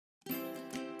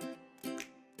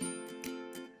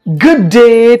Good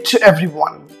day to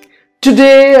everyone.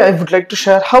 Today I would like to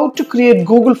share how to create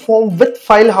Google Form with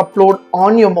file upload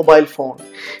on your mobile phone.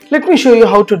 Let me show you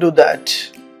how to do that.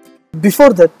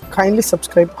 Before that, kindly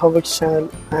subscribe HowXT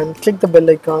channel and click the bell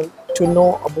icon to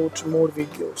know about more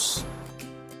videos.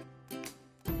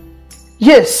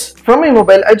 Yes, from my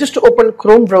mobile I just open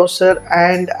Chrome browser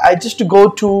and I just go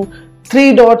to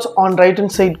three dots on right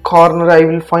hand side corner. I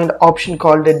will find option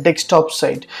called a desktop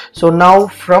site. So now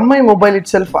from my mobile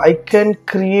itself I can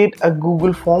create a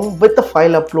Google form with the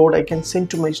file upload. I can send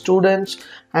to my students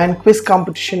and quiz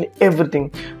competition,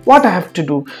 everything. What I have to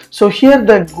do, so here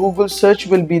the Google search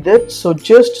will be there, so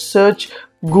just search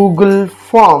Google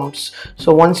Forms.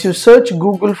 So once you search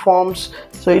Google Forms,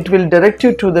 so it will direct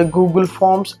you to the Google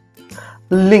Forms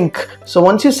link. So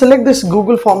once you select this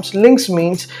Google Forms links,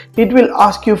 means it will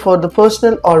ask you for the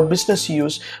personal or business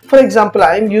use. For example,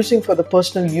 I am using for the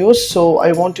personal use, so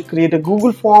I want to create a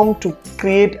Google form to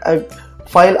create a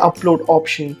file upload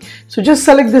option. So just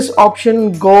select this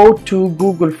option, go to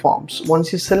Google Forms.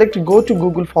 Once you select go to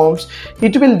Google Forms,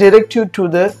 it will direct you to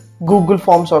the Google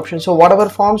Forms option. So whatever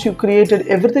forms you created,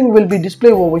 everything will be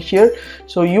displayed over here.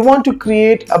 So you want to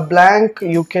create a blank,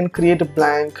 you can create a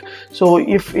blank. So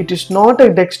if it is not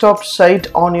a desktop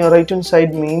site on your right hand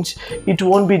side, means it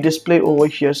won't be displayed over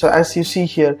here. So as you see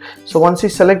here, so once you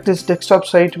select this desktop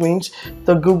site, means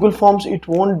the Google Forms, it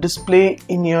won't display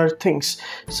in your things.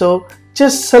 So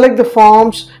just select the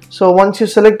forms. So once you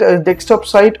select a desktop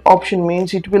site option,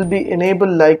 means it will be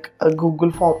enabled like a Google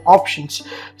Form options.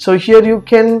 So here you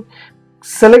can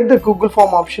select the Google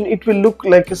Form option. It will look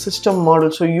like a system model,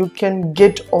 so you can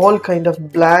get all kind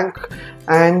of blank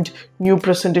and new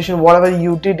presentation. Whatever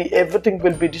you did, everything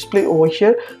will be displayed over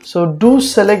here. So do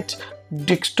select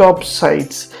desktop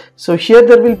sites. So here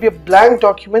there will be a blank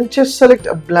document, just select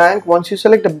a blank. Once you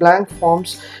select a blank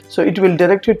forms, so it will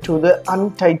direct you to the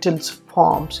untitled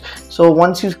forms. So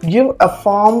once you give a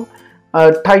form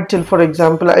title, for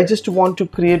example, I just want to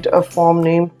create a form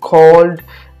name called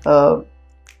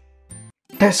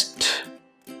test.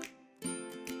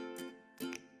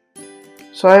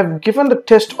 So I have given the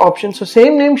test option, so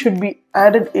same name should be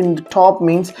added in the top,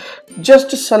 means just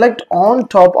select on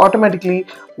top, automatically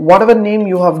whatever name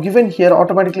you have given here,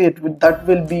 automatically that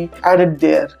will be added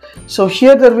there. So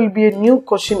here there will be a new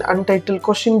question, untitled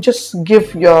question. Just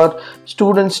give your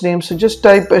student's name, so just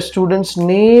type a student's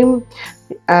name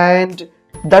and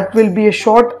that will be a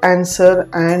short answer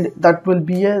and that will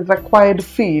be a required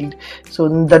field.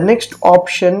 So the next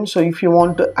option, so if you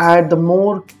want to add the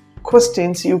more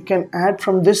questions, you can add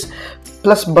from this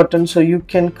plus button. So you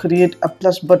can create a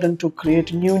plus button to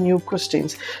create new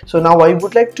questions. So now I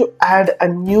would like to add a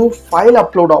new file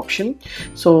upload option.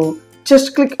 So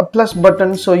just click a plus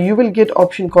button, so you will get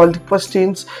option called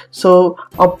questions. So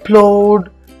upload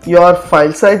your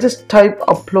file. So I just type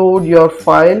upload your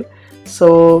file.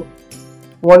 So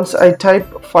once I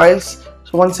type files,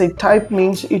 so once I type,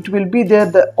 means it will be there,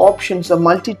 the options, the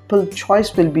multiple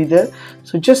choice will be there.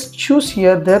 So just choose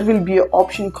here, there will be an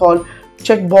option called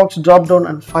checkbox, drop down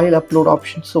and file upload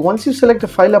option. So once you select the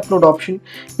file upload option,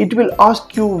 it will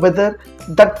ask you whether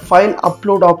that file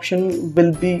upload option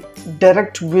will be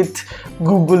direct with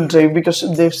Google Drive,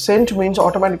 because they've sent, means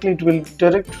automatically it will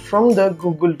direct from the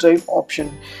Google Drive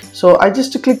option. So I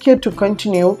just click here to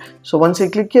continue. So once I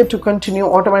click here to continue,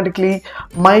 automatically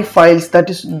my files,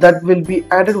 that will be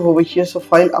added over here. So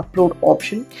file upload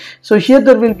option. So here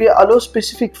there will be allow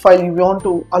specific file. You want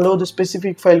to allow the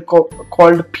specific file called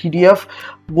PDF,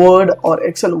 Word or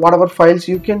Excel, whatever files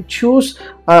you can choose.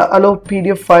 Allow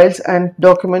PDF files and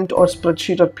document or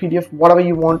spreadsheet or PDF, whatever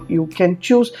you want you can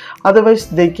choose. Otherwise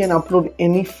they can upload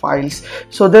any files.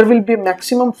 So there will be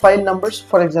maximum file numbers.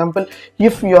 For example,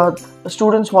 if your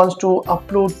students wants to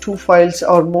upload 2 files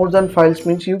or more than files,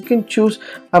 means you can choose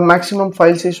a maximum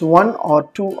file size 1 or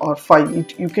 2 or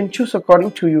 5. You can choose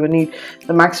according to your need.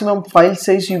 The maximum file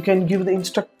size you can give the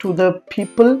instruct to the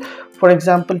people. For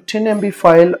example, 10 MB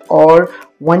file or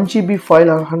 1 GB file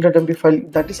or 100 MB file,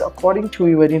 that is according to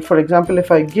your need. For example,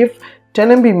 if I give 10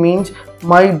 MB, means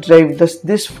my drive,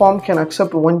 this form can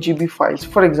accept 1 GB files,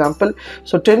 for example.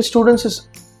 So 10 students is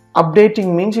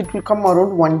updating, means it will come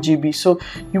around 1 GB. So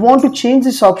you want to change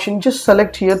this option, just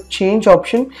select here change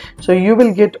option. So you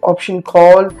will get option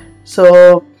called,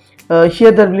 so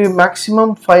here there will be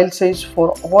maximum file size for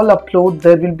all upload,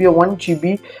 there will be a 1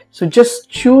 GB. So just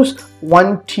choose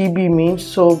 1 TB, means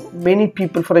so many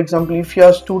people, for example, if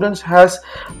your students has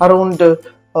around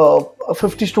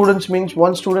 50 students, means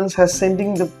one student has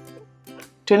sending the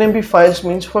 10 MB files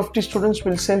means 50 students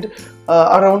will send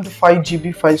around 5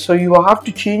 GB files. So you have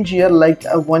to change here like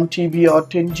 1 GB or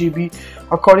 10 GB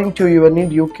according to your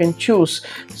need. You can choose.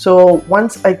 So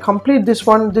once I complete this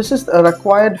one, this is a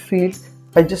required field.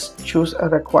 I just choose a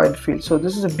required field. So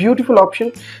this is a beautiful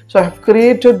option. So I have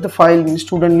created the file in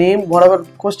student name. Whatever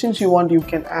questions you want, you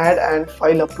can add, and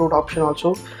file upload option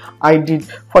also I did.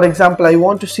 For example, I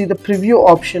want to see the preview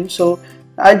option. So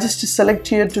I just select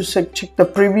here to check the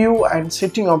preview and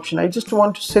setting option. I just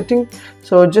want to setting.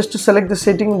 So just to select the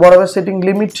setting, whatever setting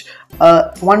limit,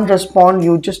 one response,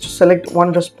 you just select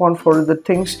one response for the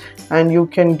things, and you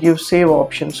can give save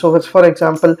option. So it's, for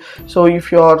example, so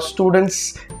if your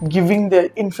students giving the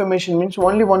information means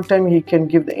only one time he can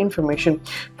give the information.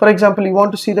 For example, you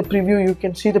want to see the preview, you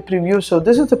can see the preview. So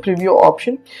this is the preview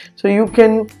option. So you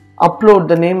can upload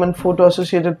the name and photo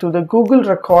associated to the Google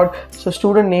record, so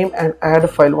student name, and add a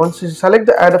file. Once you select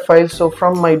the add a file, so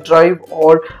from my drive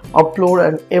or upload,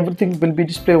 and everything will be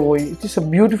displayed over here. It is a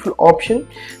beautiful option.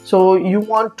 So you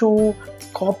want to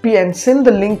copy and send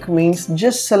the link means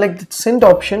just select the send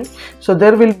option. So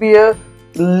there will be a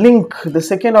link. The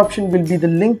second option will be the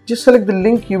link. Just select the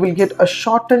link, you will get a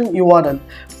shortened URL.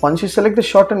 Once you select the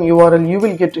shortened URL, you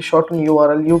will get a shortened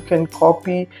URL. You can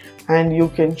copy and you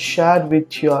can share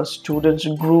with your students,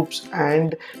 groups,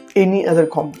 and any other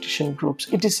competition groups.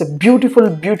 It is a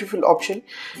beautiful option.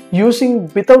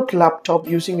 Using without laptop,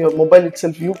 using your mobile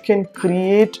itself, you can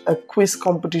create a quiz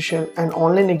competition and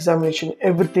online examination,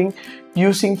 everything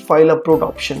using file upload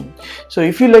option. So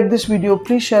if you like this video,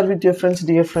 please share with your friends,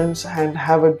 dear friends, and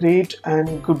have a great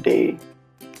and good day.